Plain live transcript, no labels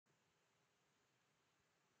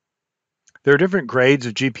There are different grades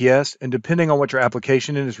of GPS, and depending on what your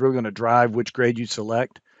application is really going to drive which grade you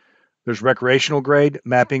select. There's recreational grade,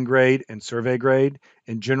 mapping grade, and survey grade.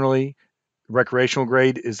 And generally, recreational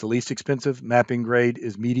grade is the least expensive, mapping grade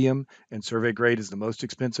is medium, and survey grade is the most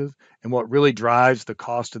expensive. And what really drives the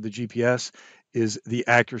cost of the GPS is the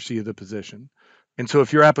accuracy of the position. And so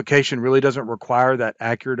if your application really doesn't require that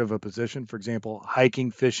accurate of a position, for example, hiking,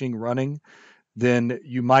 fishing, running, then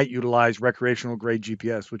you might utilize recreational grade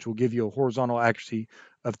GPS, which will give you a horizontal accuracy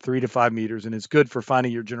of 3 to 5 meters and is good for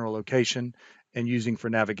finding your general location and using for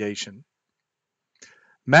navigation.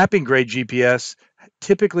 Mapping grade GPS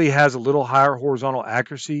typically has a little higher horizontal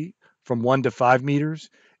accuracy from 1 to 5 meters.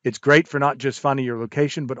 It's great for not just finding your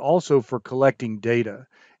location, but also for collecting data.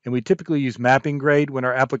 And we typically use mapping grade when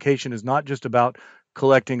our application is not just about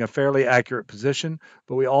collecting a fairly accurate position,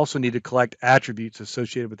 but we also need to collect attributes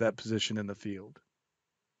associated with that position in the field.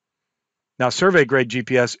 Now, survey grade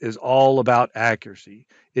GPS is all about accuracy.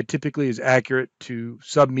 It typically is accurate to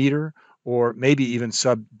sub-meter or maybe even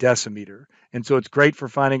sub-decimeter. And so it's great for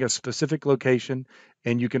finding a specific location,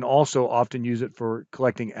 and you can also often use it for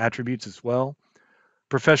collecting attributes as well.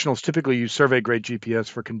 Professionals typically use survey grade GPS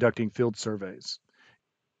for conducting field surveys.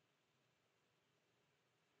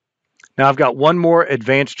 Now, I've got one more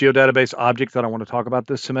advanced geodatabase object that I want to talk about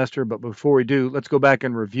this semester, but before we do, let's go back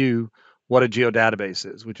and review what a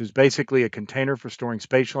geodatabase is, which is basically a container for storing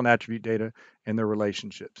spatial and attribute data and their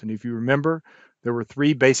relationships. And if you remember, there were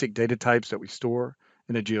three basic data types that we store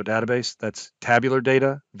in a geodatabase. That's tabular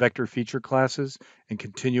data, vector feature classes, and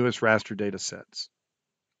continuous raster data sets.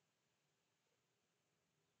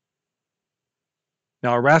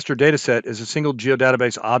 Now, a raster dataset is a single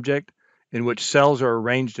geodatabase object in which cells are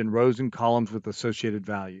arranged in rows and columns with associated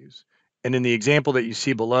values. And in the example that you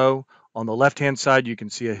see below, on the left-hand side, you can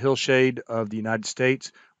see a hillshade of the United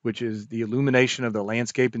States, which is the illumination of the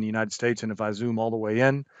landscape in the United States. And if I zoom all the way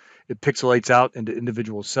in, it pixelates out into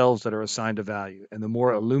individual cells that are assigned a value. And the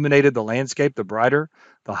more illuminated the landscape, the brighter,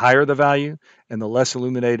 the higher the value, and the less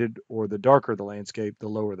illuminated or the darker the landscape, the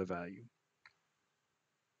lower the value.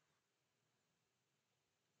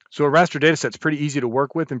 So a raster data set is pretty easy to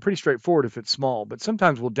work with and pretty straightforward if it's small, but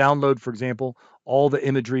sometimes we'll download, for example, all the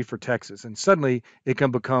imagery for Texas, and suddenly it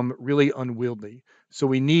can become really unwieldy. So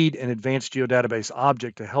we need an advanced geodatabase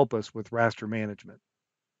object to help us with raster management.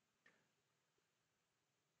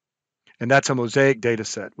 And that's a mosaic data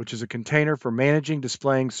set, which is a container for managing,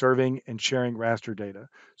 displaying, serving, and sharing raster data.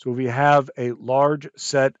 So if we have a large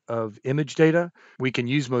set of image data, we can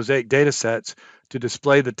use mosaic data sets to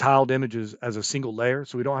display the tiled images as a single layer.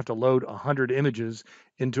 So we don't have to load 100 images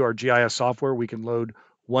into our GIS software. We can load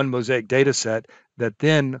one mosaic data set that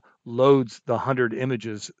then loads the 100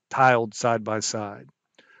 images tiled side by side.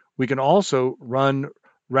 We can also run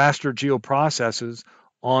raster geoprocesses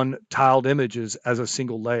on tiled images as a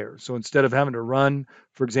single layer. So instead of having to run,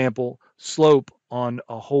 for example, slope on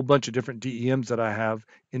a whole bunch of different DEMs that I have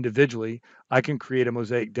individually, I can create a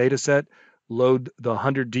mosaic data set, load the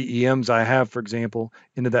 100 DEMs I have, for example,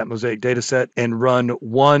 into that mosaic data set and run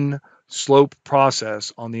one slope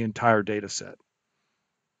process on the entire data set.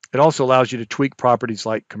 It also allows you to tweak properties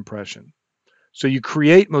like compression. So you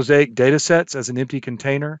create mosaic data sets as an empty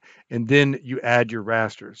container, and then you add your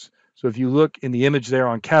rasters. So if you look in the image there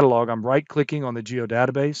on catalog, I'm right-clicking on the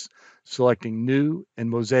geodatabase, selecting New and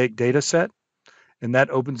Mosaic Dataset, and that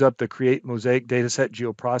opens up the Create Mosaic Dataset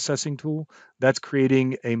Geoprocessing tool. That's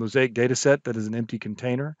creating a mosaic dataset that is an empty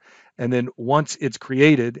container. And then once it's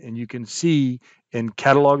created, and you can see in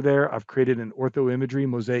catalog there, I've created an orthoimagery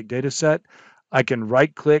mosaic dataset. I can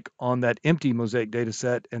right-click on that empty mosaic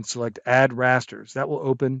dataset and select Add Rasters. That will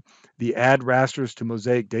open the Add Rasters to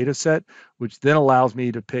Mosaic dataset, which then allows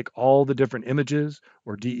me to pick all the different images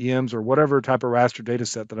or DEMs or whatever type of raster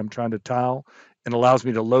dataset that I'm trying to tile, and allows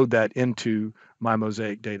me to load that into my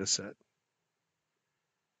mosaic dataset.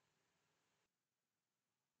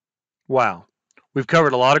 Wow, we've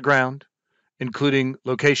covered a lot of ground, including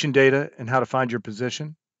location data and how to find your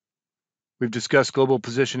position. We've discussed global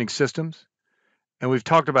positioning systems, and we've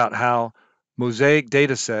talked about how mosaic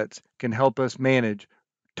data sets can help us manage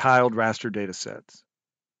tiled raster data sets.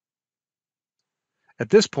 At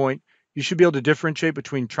this point, you should be able to differentiate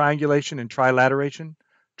between triangulation and trilateration.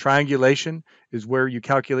 Triangulation is where you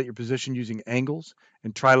calculate your position using angles,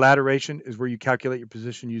 and trilateration is where you calculate your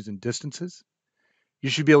position using distances.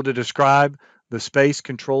 You should be able to describe the space,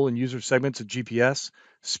 control, and user segments of GPS.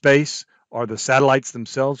 Space are the satellites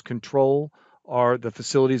themselves. Control are the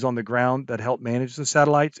facilities on the ground that help manage the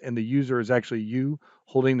satellites, and the user is actually you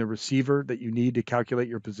holding the receiver that you need to calculate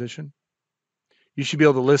your position. You should be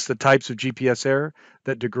able to list the types of GPS error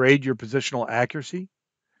that degrade your positional accuracy.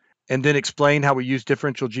 and then explain how we use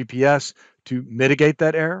differential GPS to mitigate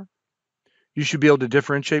that error. You should be able to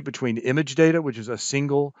differentiate between image data, which is a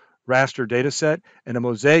single raster data set, and a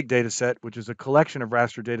mosaic data set, which is a collection of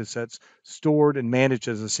raster data sets stored and managed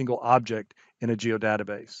as a single object in a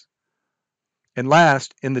geodatabase. And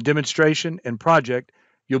last, in the demonstration and project,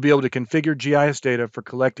 you'll be able to configure GIS data for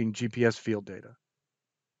collecting GPS field data.